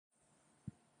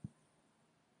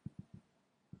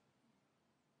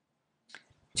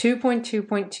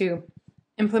2.2.2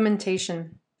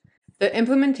 Implementation. The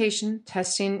implementation,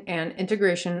 testing, and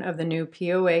integration of the new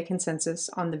POA consensus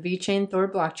on the VeChain Thor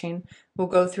blockchain will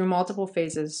go through multiple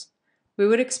phases. We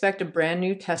would expect a brand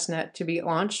new testnet to be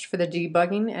launched for the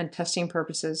debugging and testing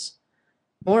purposes.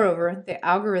 Moreover, the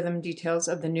algorithm details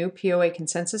of the new POA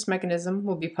consensus mechanism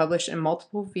will be published in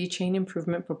multiple VeChain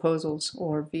improvement proposals,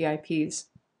 or VIPs.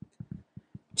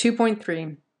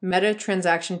 2.3 Meta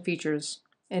transaction features.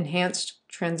 Enhanced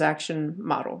transaction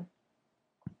model.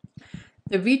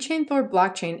 The VeChain Thor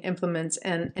blockchain implements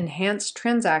an enhanced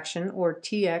transaction, or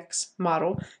TX,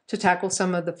 model to tackle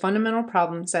some of the fundamental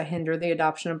problems that hinder the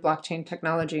adoption of blockchain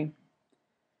technology.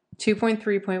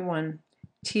 2.3.1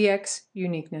 TX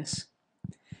uniqueness.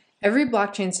 Every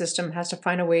blockchain system has to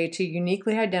find a way to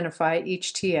uniquely identify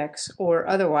each TX, or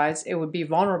otherwise it would be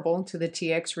vulnerable to the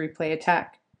TX replay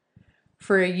attack.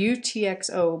 For a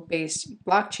UTXO-based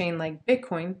blockchain like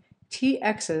Bitcoin,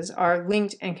 TXs are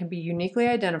linked and can be uniquely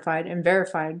identified and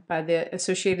verified by the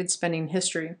associated spending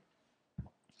history.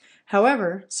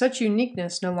 However, such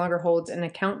uniqueness no longer holds an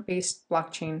account-based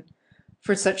blockchain.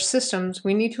 For such systems,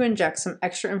 we need to inject some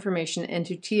extra information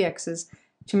into TXs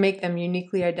to make them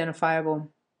uniquely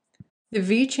identifiable. The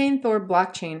VeChain Thor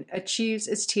blockchain achieves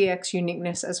its TX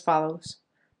uniqueness as follows.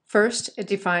 First, it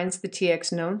defines the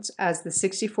TX nonce as the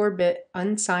 64-bit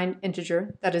unsigned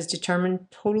integer that is determined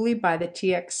totally by the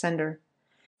TX sender.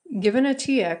 Given a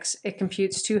TX, it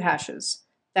computes two hashes,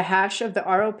 the hash of the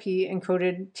RLP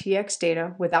encoded TX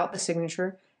data without the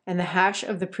signature, and the hash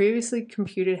of the previously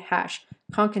computed hash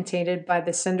concatenated by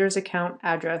the sender's account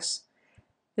address.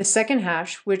 The second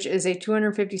hash, which is a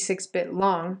 256-bit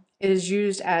long, is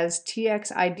used as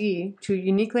TX ID to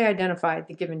uniquely identify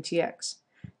the given TX.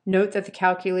 Note that the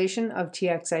calculation of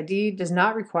TX ID does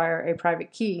not require a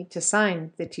private key to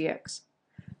sign the TX.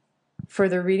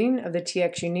 Further reading of the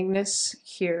TX uniqueness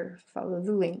here, follow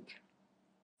the link.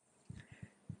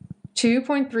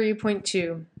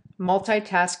 2.3.2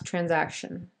 Multitask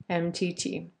Transaction,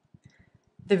 MTT.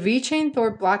 The VeChain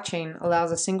Thor blockchain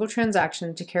allows a single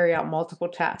transaction to carry out multiple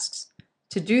tasks.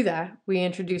 To do that, we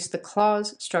introduce the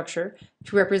clause structure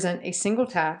to represent a single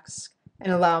task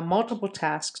and allow multiple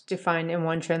tasks defined in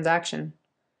one transaction.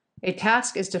 A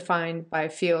task is defined by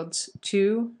fields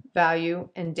to, value,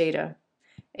 and data.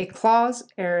 A clause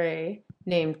array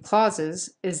named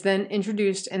clauses is then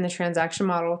introduced in the transaction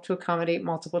model to accommodate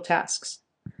multiple tasks.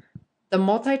 The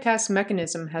multitask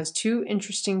mechanism has two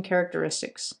interesting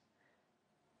characteristics.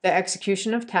 The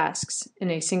execution of tasks in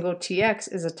a single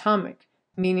TX is atomic,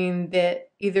 meaning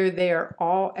that either they are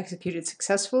all executed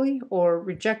successfully or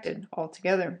rejected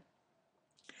altogether.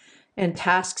 And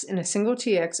tasks in a single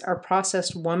TX are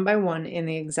processed one by one in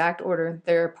the exact order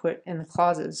they are put in the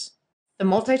clauses. The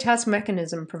multitask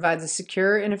mechanism provides a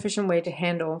secure and efficient way to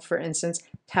handle, for instance,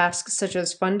 tasks such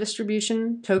as fund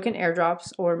distribution, token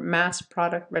airdrops, or mass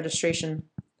product registration.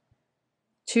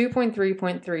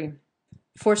 2.3.3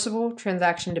 Forcible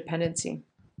transaction dependency.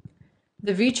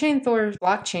 The VeChain Thor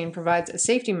blockchain provides a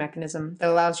safety mechanism that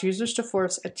allows users to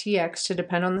force a TX to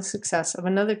depend on the success of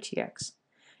another TX.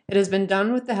 It has been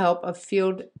done with the help of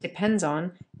field depends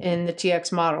on in the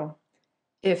TX model.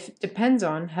 If depends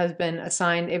on has been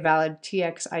assigned a valid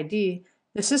TX ID,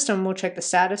 the system will check the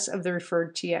status of the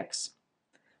referred TX.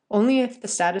 Only if the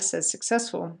status says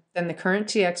successful, then the current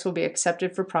TX will be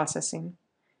accepted for processing.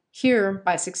 Here,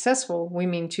 by successful, we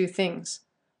mean two things.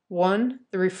 1,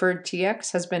 the referred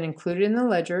TX has been included in the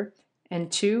ledger,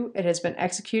 and 2, it has been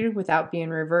executed without being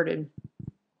reverted.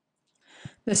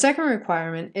 The second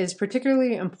requirement is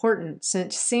particularly important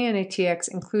since seeing a TX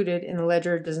included in the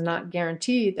ledger does not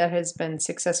guarantee that it has been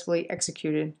successfully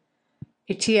executed.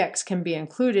 A TX can be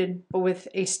included, but with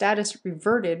a status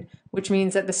reverted, which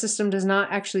means that the system does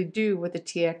not actually do what the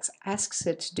TX asks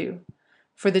it to do.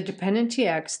 For the dependent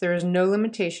TX, there is no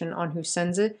limitation on who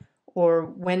sends it, or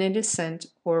when it is sent,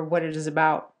 or what it is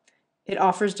about. It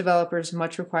offers developers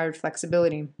much required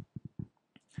flexibility.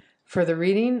 For the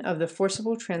reading of the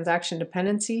forcible transaction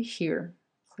dependency here,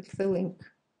 click the link.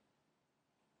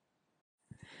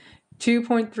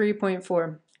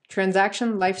 2.3.4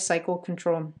 Transaction Lifecycle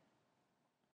Control.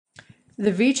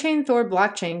 The VeChain Thor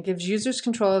blockchain gives users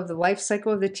control of the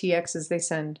lifecycle of the TXs they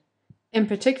send. In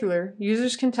particular,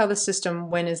 users can tell the system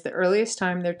when is the earliest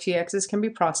time their TXs can be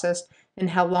processed and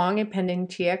how long a pending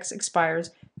TX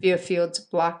expires via fields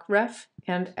block_ref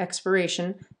and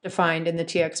expiration defined in the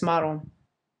TX model.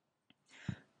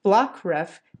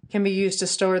 Block_ref can be used to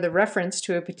store the reference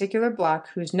to a particular block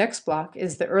whose next block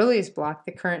is the earliest block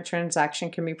the current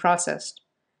transaction can be processed.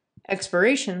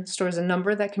 Expiration stores a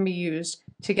number that can be used,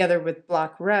 together with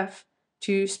block_ref,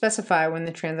 to specify when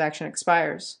the transaction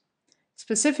expires.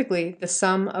 Specifically, the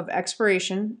sum of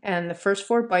expiration and the first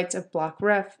 4 bytes of block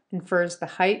ref infers the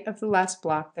height of the last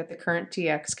block that the current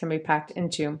TX can be packed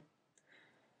into.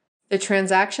 The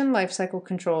transaction lifecycle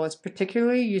control is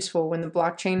particularly useful when the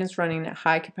blockchain is running at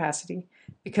high capacity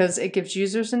because it gives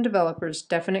users and developers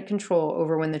definite control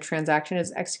over when the transaction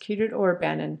is executed or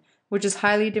abandoned, which is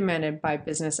highly demanded by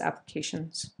business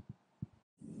applications.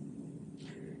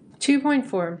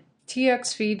 2.4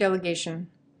 TX fee delegation.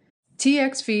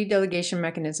 TX fee delegation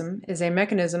mechanism is a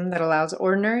mechanism that allows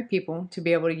ordinary people to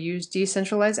be able to use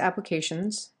decentralized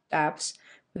applications, dApps,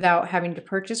 without having to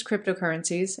purchase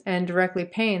cryptocurrencies and directly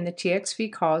paying the TX fee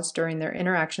caused during their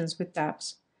interactions with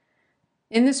dApps.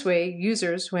 In this way,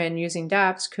 users, when using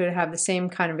dApps, could have the same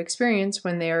kind of experience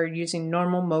when they are using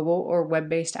normal mobile or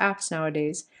web-based apps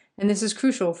nowadays, and this is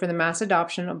crucial for the mass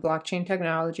adoption of blockchain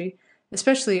technology,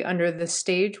 especially under the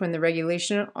stage when the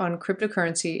regulation on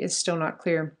cryptocurrency is still not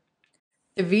clear.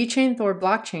 The VeChain Thor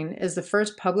blockchain is the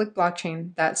first public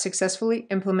blockchain that successfully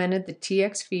implemented the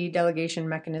TX fee delegation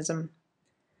mechanism.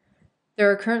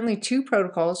 There are currently 2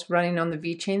 protocols running on the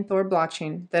VeChain Thor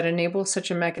blockchain that enable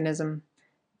such a mechanism: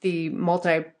 the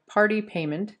multi-party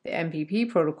payment, the MPP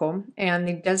protocol, and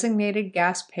the designated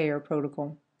gas payer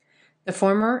protocol. The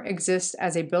former exists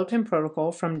as a built-in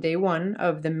protocol from day 1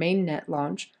 of the mainnet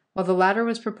launch, while the latter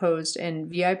was proposed in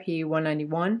VIP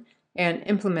 191 and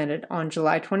implemented on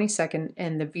July 22nd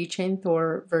in the VeChain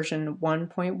Thor version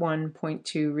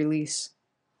 1.1.2 release.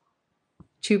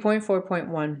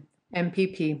 2.4.1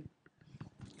 MPP.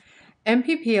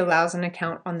 MPP allows an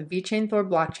account on the VeChain Thor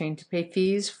blockchain to pay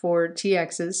fees for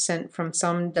TXs sent from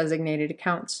some designated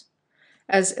accounts.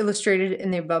 As illustrated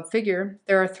in the above figure,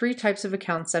 there are 3 types of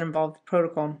accounts that involve the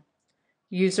protocol.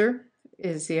 User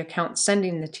is the account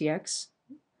sending the TX.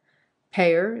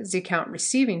 Payer is the account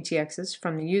receiving TXs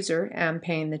from the user and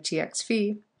paying the TX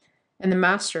fee. And the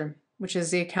master, which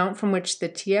is the account from which the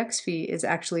TX fee is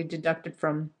actually deducted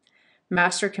from.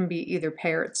 Master can be either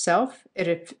payer itself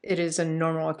if it is a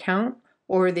normal account,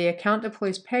 or the account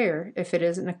deploys payer if it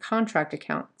isn't a contract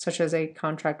account, such as a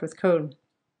contract with code.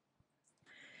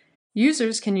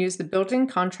 Users can use the built-in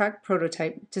contract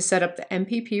prototype to set up the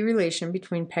MPP relation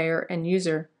between payer and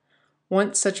user.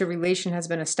 Once such a relation has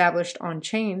been established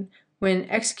on-chain, when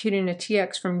executing a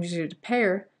TX from user to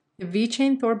payer, the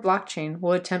VeChain Thor blockchain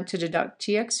will attempt to deduct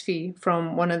TX fee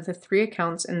from one of the 3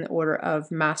 accounts in the order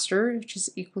of master, which is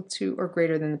equal to or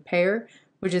greater than the payer,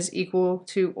 which is equal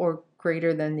to or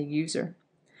greater than the user.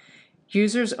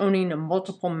 Users owning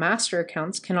multiple master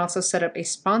accounts can also set up a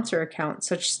sponsor account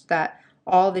such that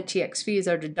all the TX fees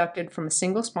are deducted from a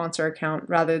single sponsor account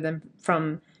rather than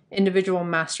from individual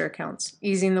master accounts,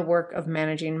 easing the work of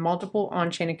managing multiple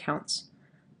on-chain accounts.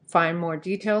 Find more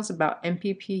details about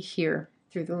MPP here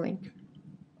through the link.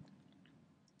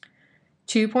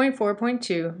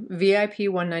 2.4.2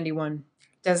 VIP 191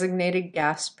 Designated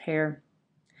Gas Pair.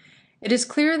 It is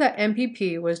clear that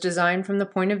MPP was designed from the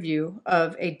point of view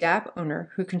of a dApp owner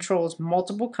who controls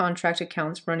multiple contract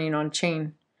accounts running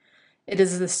on-chain. It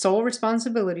is the sole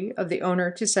responsibility of the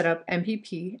owner to set up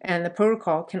MPP, and the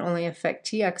protocol can only affect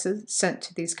TXs sent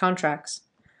to these contracts.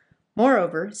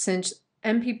 Moreover, since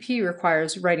MPP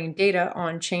requires writing data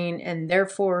on-chain and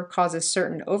therefore causes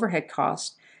certain overhead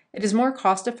costs, it is more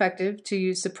cost-effective to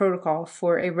use the protocol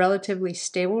for a relatively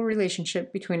stable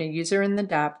relationship between a user and the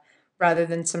dApp rather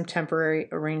than some temporary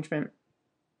arrangement.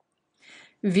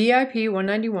 VIP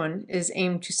 191 is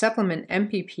aimed to supplement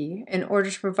MPP in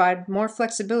order to provide more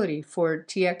flexibility for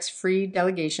TX-free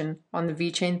delegation on the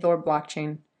VeChain Thor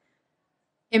blockchain.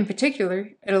 In particular,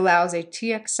 it allows a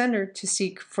TX sender to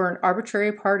seek for an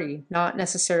arbitrary party, not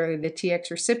necessarily the TX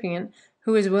recipient,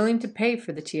 who is willing to pay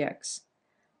for the TX.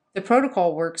 The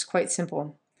protocol works quite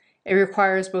simple. It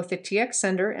requires both the TX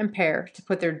sender and payer to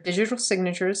put their digital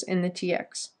signatures in the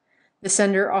TX. The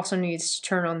sender also needs to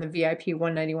turn on the VIP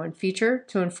 191 feature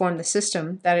to inform the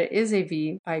system that it is a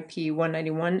VIP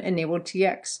 191 enabled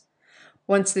TX.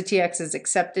 Once the TX is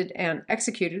accepted and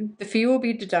executed, the fee will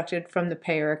be deducted from the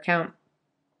payer account.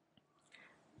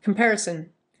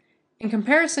 Comparison. In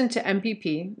comparison to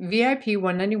MPP, VIP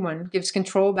 191 gives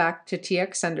control back to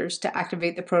TX senders to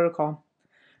activate the protocol.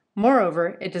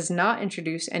 Moreover, it does not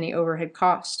introduce any overhead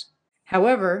cost.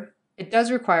 However, it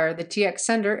does require the TX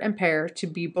sender and payer to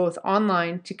be both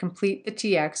online to complete the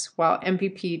TX, while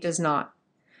MPP does not.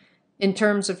 In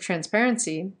terms of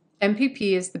transparency,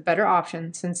 MPP is the better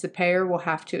option since the payer will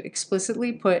have to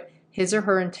explicitly put his or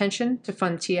her intention to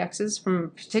fund TXs from a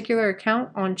particular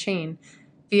account on-chain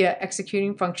via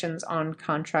executing functions on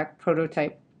contract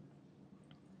prototype.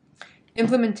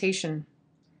 Implementation.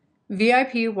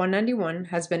 VIP 191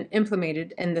 has been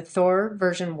implemented in the Thor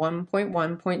version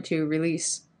 1.1.2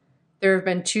 release. There have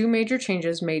been two major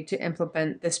changes made to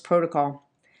implement this protocol: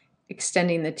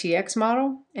 extending the TX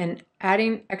model and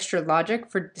adding extra logic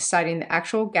for deciding the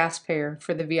actual gas pair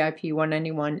for the VIP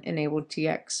 191 enabled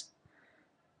TX.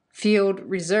 Field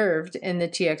reserved in the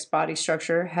TX body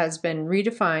structure has been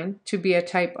redefined to be a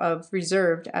type of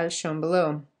reserved as shown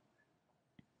below.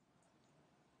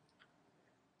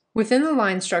 Within the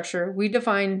line structure, we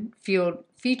define field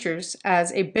features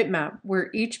as a bitmap where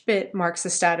each bit marks the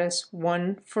status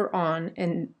 1 for on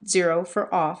and 0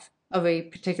 for off of a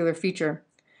particular feature.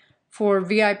 For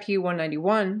VIP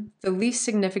 191, the least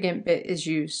significant bit is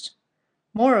used.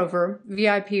 Moreover,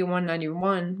 VIP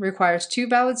 191 requires two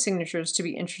valid signatures to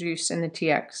be introduced in the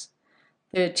TX.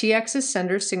 The TX's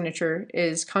sender signature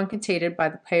is concatenated by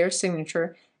the payer's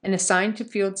signature and assigned to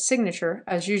field signature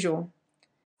as usual.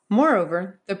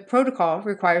 Moreover, the protocol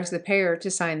requires the payer to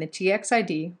sign the TX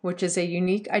ID, which is a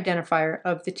unique identifier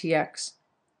of the TX.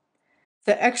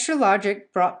 The extra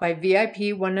logic brought by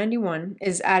VIP 191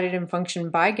 is added in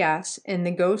function byGas in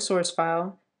the Go source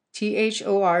file thordir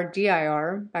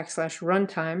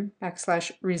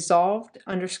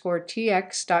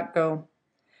 /runtime/resolved_tx.go.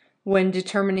 When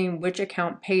determining which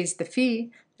account pays the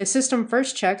fee, the system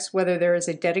first checks whether there is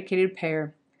a dedicated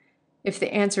payer. If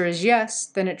the answer is yes,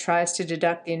 then it tries to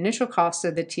deduct the initial cost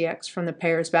of the TX from the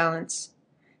payer's balance.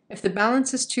 If the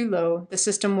balance is too low, the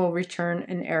system will return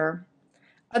an error.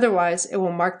 Otherwise, it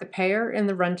will mark the payer in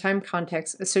the runtime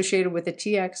context associated with the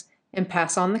TX and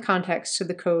pass on the context to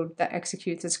the code that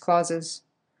executes its clauses.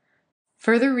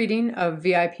 Further reading of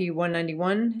VIP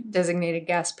 191 designated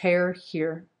gas payer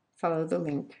here. Follow the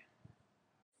link.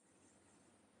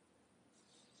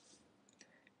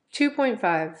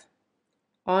 2.5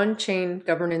 On-Chain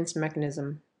Governance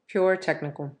Mechanism, Pure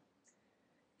Technical.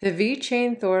 The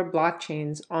VeChain Thor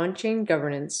blockchain's on-chain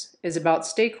governance is about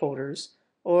stakeholders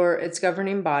or its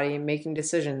governing body making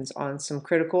decisions on some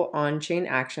critical on-chain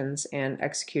actions and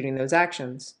executing those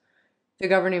actions. The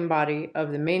governing body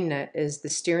of the mainnet is the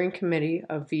steering committee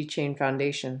of VeChain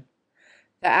Foundation.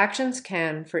 The actions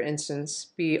can, for instance,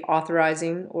 be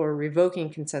authorizing or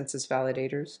revoking consensus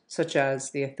validators, such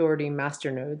as the authority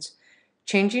masternodes,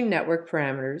 changing network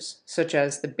parameters, such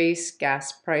as the base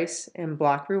gas price and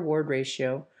block reward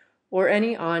ratio, or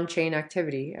any on-chain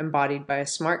activity embodied by a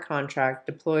smart contract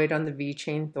deployed on the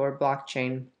VeChain Thor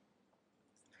blockchain.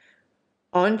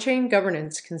 On-chain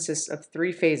governance consists of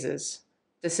three phases: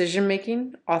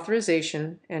 decision-making,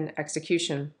 authorization, and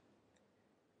execution.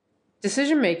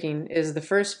 Decision-making is the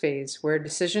first phase, where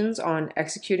decisions on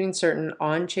executing certain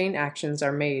on-chain actions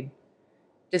are made.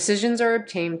 Decisions are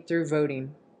obtained through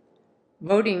voting.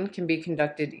 Voting can be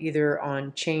conducted either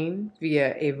on-chain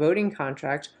via a voting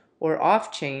contract or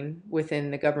off-chain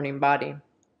within the governing body.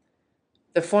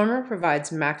 The former provides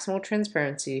maximal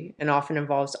transparency and often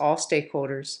involves all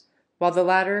stakeholders, while the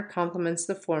latter complements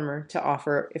the former to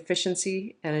offer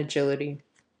efficiency and agility.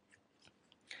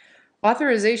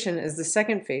 Authorization is the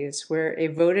second phase, where a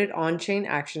voted on-chain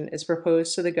action is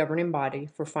proposed to the governing body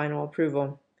for final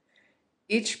approval.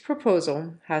 Each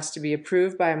proposal has to be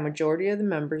approved by a majority of the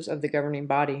members of the governing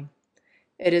body.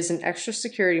 It is an extra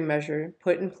security measure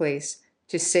put in place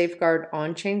to safeguard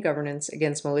on-chain governance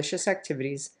against malicious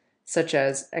activities such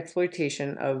as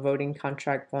exploitation of voting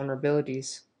contract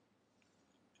vulnerabilities.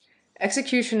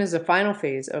 Execution is the final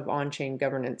phase of on-chain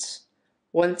governance.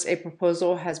 Once a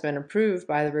proposal has been approved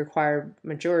by the required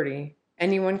majority,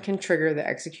 anyone can trigger the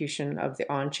execution of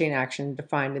the on-chain action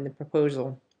defined in the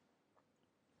proposal.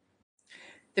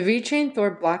 The VeChain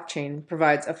Thor blockchain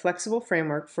provides a flexible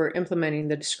framework for implementing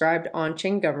the described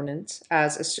on-chain governance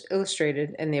as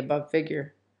illustrated in the above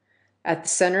figure. At the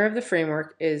center of the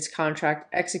framework is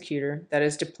Contract Executor that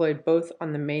is deployed both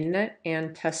on the mainnet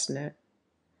and testnet.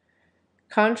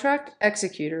 Contract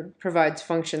Executor provides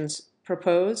functions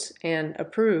propose and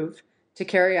approve to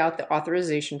carry out the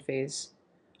authorization phase.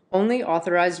 Only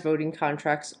authorized voting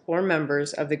contracts or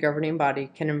members of the governing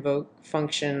body can invoke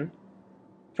function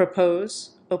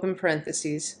propose open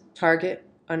parentheses target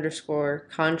underscore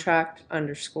contract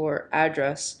underscore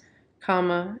address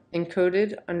comma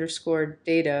encoded underscore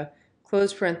data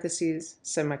close parentheses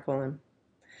semicolon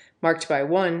marked by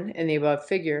 1 in the above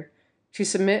figure to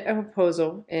submit a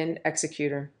proposal in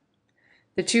Executor.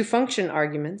 The two function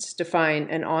arguments define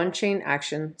an on-chain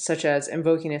action such as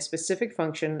invoking a specific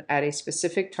function at a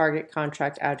specific target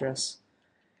contract address.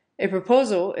 A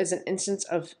proposal is an instance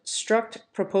of struct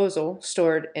proposal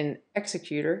stored in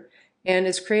Executor and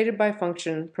is created by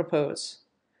function propose.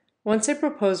 Once a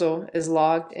proposal is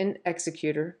logged in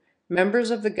Executor,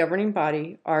 members of the governing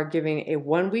body are given a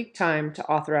 1-week time to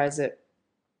authorize it.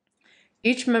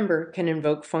 Each member can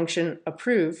invoke function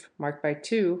approve, marked by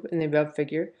 2 in the above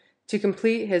figure, to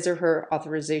complete his or her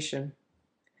authorization.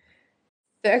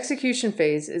 The execution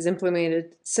phase is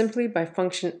implemented simply by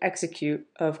function execute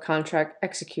of contract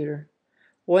executor.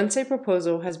 Once a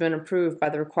proposal has been approved by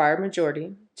the required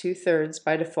majority, 2/3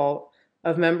 by default,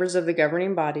 of members of the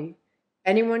governing body,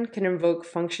 anyone can invoke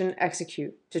function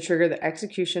execute to trigger the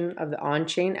execution of the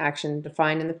on-chain action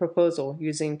defined in the proposal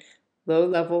using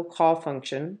low-level call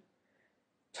function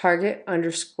target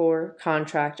underscore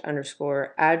contract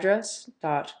underscore address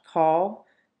dot call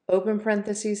open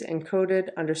parentheses encoded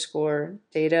underscore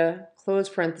data close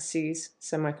parentheses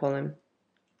semicolon.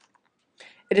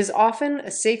 It is often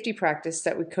a safety practice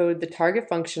that we code the target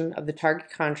function of the target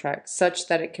contract such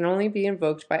that it can only be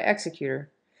invoked by executor.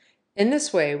 In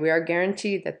this way, we are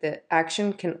guaranteed that the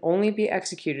action can only be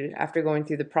executed after going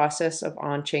through the process of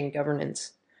on-chain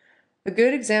governance. A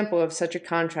good example of such a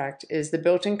contract is the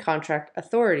built-in contract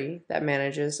authority that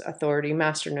manages authority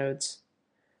masternodes.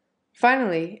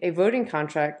 Finally, a voting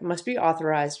contract must be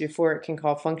authorized before it can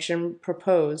call function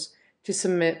propose to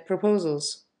submit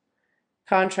proposals.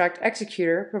 Contract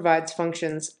executor provides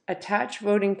functions attach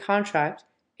voting contract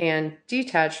and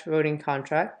detach voting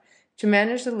contract to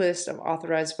manage the list of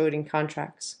authorized voting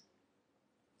contracts.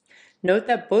 Note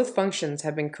that both functions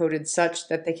have been coded such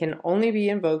that they can only be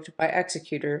invoked by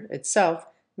executor itself,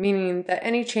 meaning that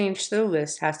any change to the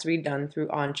list has to be done through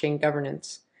on-chain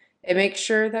governance. It makes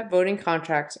sure that voting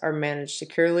contracts are managed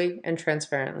securely and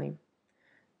transparently.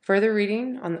 Further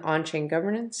reading on the on-chain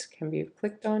governance can be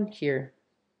clicked on here.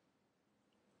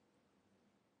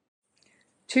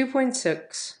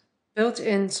 2.6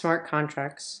 Built-in smart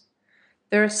contracts.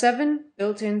 There are 7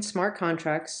 built-in smart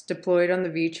contracts deployed on the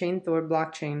VeChain Thor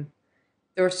blockchain.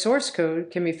 Their source code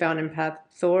can be found in path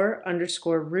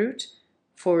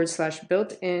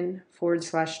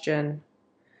Thor_root/built-in/gen.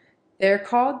 They are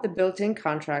called the built-in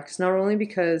contracts not only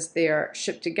because they are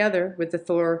shipped together with the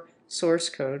Thor source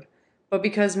code, but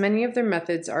because many of their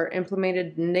methods are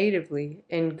implemented natively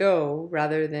in Go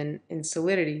rather than in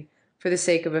Solidity for the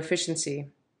sake of efficiency.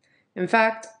 In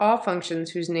fact, all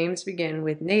functions whose names begin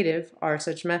with native are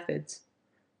such methods.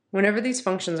 Whenever these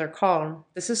functions are called,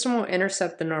 the system will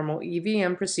intercept the normal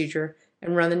EVM procedure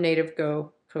and run the native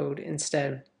Go code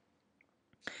instead.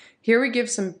 Here we give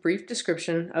some brief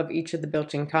description of each of the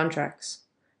built-in contracts.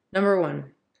 Number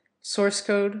 1, source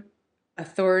code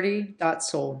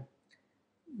authority.sol.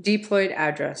 Deployed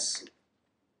address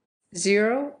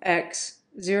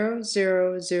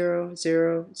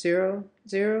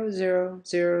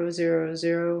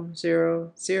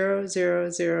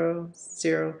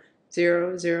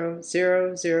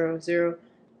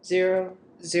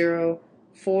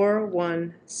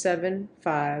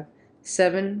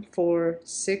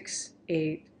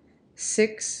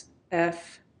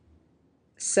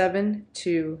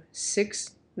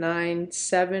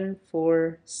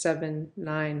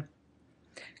 0.000000000000000000000000000000000000000000000000000000000000000000000000000000000000000000000000000000000000000000000000000000000000000000000000000000000000000000000000000000000000000000000000000000000000000000000000000000000000000000000000000000000000000000000000000000000000000000000000000000000000000000000000000000000000000000000000000000000000000000000000000000000000000000000000000000000000000000000000000000000000000000000000000000000000000000000000000000000000000000000000000000000000000wwww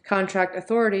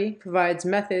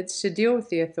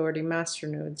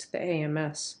the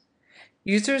AMS.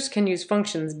 Users can use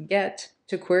functions get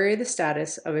to query the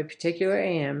status of a particular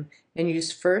AM and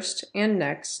use first and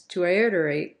next to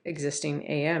iterate existing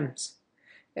AMs.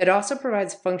 It also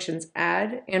provides functions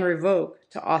add and revoke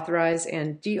to authorize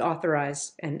and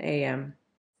deauthorize an AM.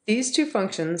 These two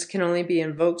functions can only be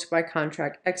invoked by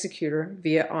contract executor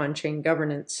via on-chain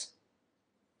governance.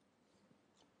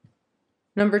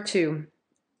 Number 2,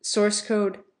 source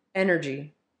code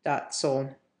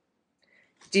energy.sol.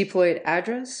 Deployed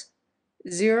address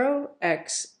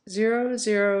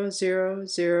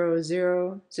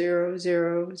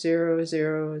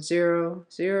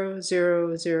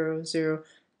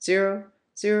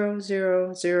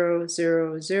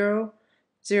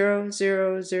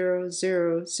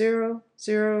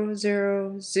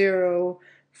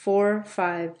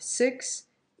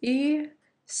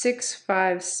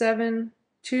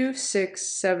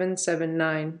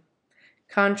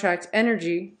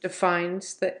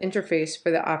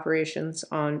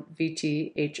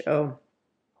VeChain.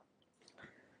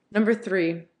 Number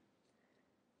 3,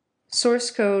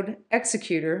 source code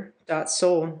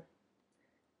executor.sol.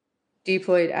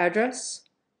 Deployed address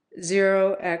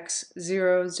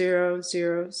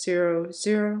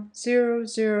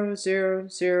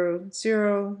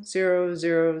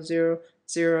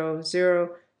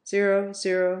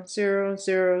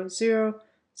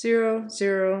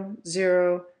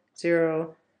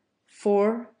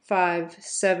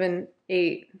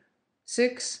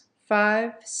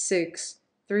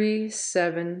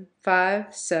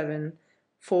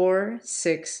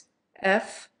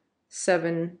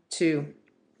F72.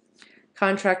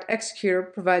 Contract Executor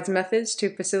provides methods to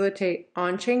facilitate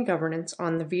on-chain governance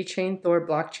on the VeChain Thor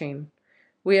blockchain.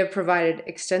 We have provided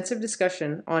extensive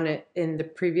discussion on it in the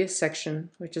previous section,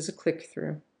 which is a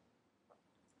click-through.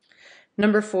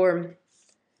 Number 4,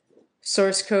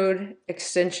 source code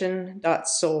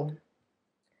extension.sol.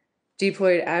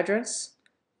 Deployed address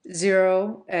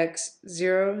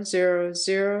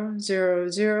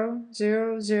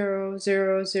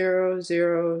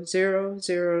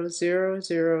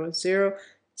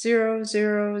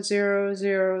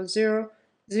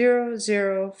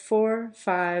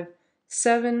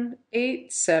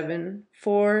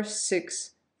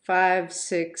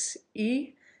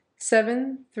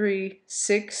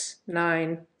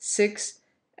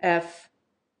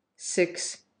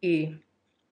 73696F6E.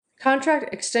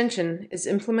 Contract extension is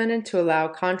implemented to allow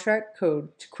contract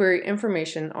code to query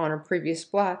information on a previous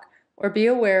block or be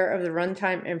aware of the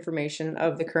runtime information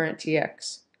of the current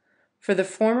TX. For the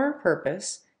former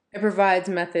purpose, it provides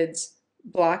methods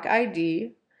block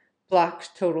ID, block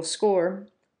total score,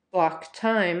 block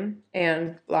time,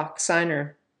 and block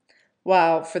signer.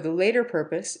 While for the later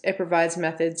purpose, it provides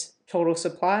methods total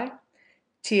supply,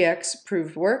 TX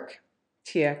proved work,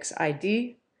 TX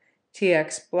ID,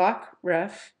 TX block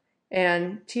ref,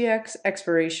 and TX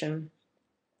expiration.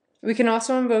 We can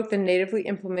also invoke the natively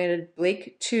implemented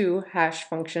Blake2 hash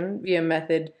function via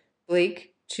method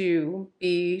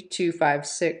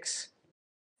Blake2b256.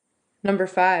 Number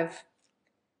 5,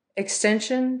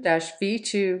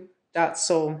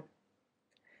 extension-v2.sol.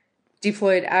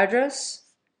 Deployed address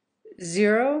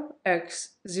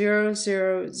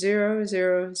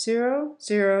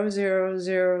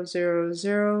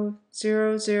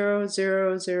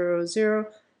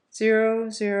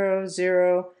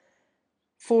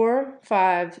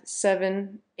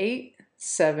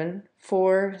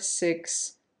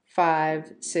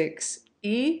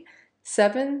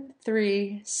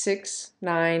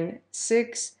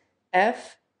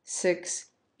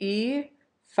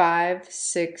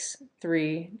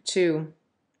 000000000000000000000000000000000000000000000000000000000000000000000000000000000000000000000000000000000000000000000000000000000000000000000000000000000000000000000000000000000000000000000000000000000000000000000000000000000000000000000000000000000000000000000000000000000000000000000000000000000000000000000000000000000000000000000000000000000000000000000000000000000000000000000000000000000000000000000000000000000000000000000000000000000ः6E5632.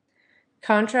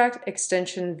 Contract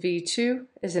extension v2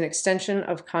 is an extension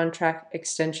of contract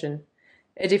extension.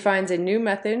 It defines a new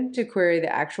method to query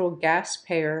the actual gas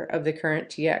payer of the current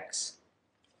TX.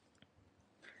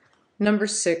 Number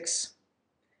 6,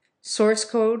 source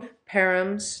code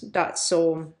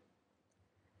params.sol.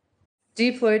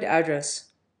 Deployed address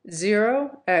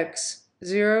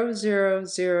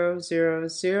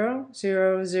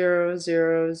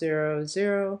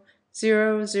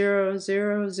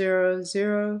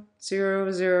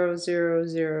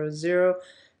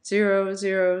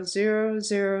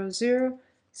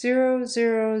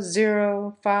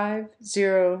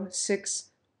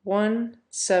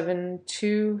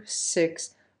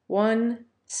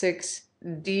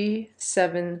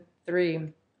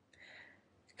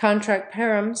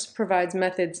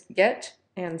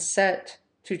and set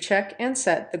to check and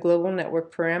set the global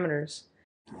network parameters.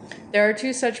 There are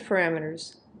two such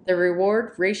parameters, the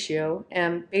reward ratio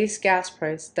and base gas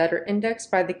price, that are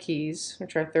indexed by the keys,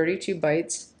 which are 32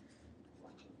 bytes,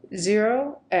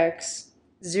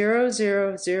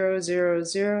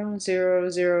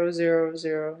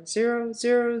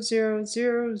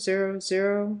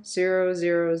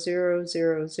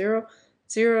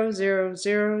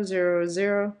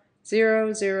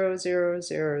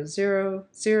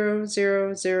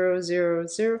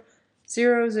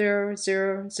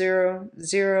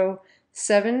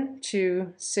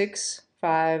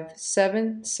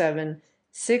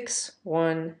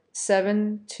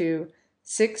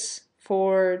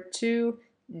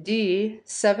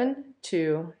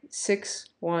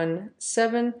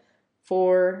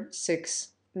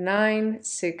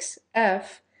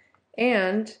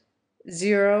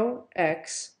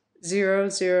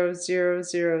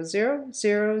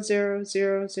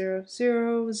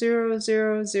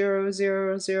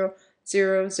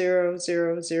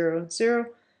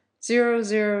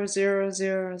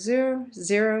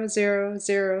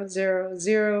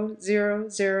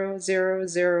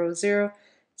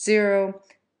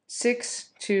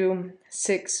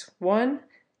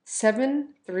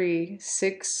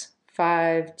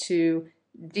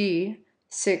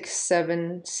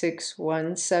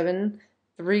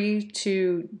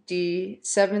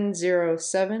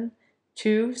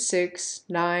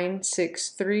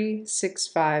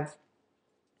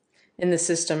 in the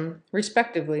system,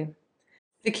 respectively.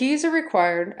 The keys are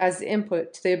required as the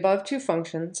input to the above two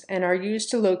functions and are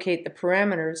used to locate the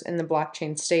parameters in the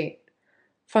blockchain state.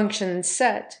 Function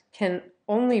set can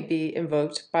only be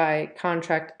invoked by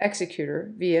contract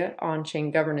executor via on-chain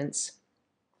governance.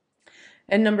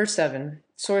 And number 7,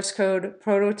 source code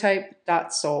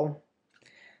prototype.sol.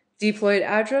 Deployed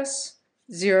address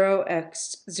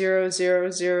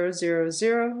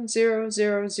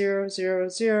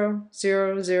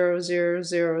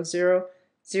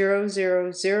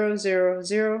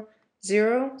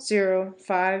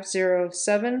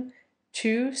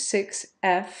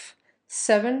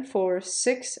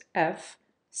 746F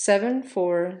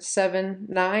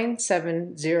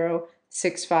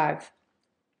 747977065.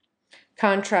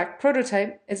 Contract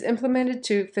prototype is implemented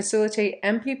to facilitate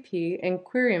MPP and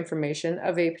query information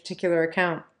of a particular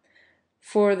account.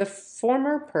 For the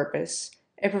former purpose,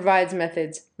 it provides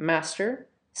methods master,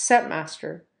 set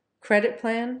master, credit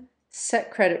plan, set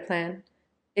credit plan,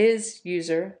 is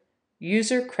user,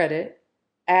 user credit,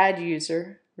 add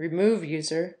user, remove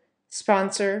user,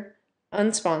 sponsor,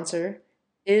 unsponsor,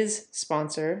 is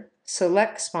sponsor,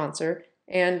 select sponsor,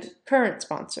 and current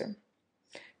sponsor.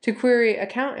 To query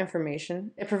account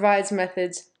information, it provides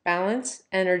methods balance,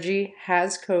 energy,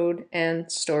 has code,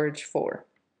 and storage for.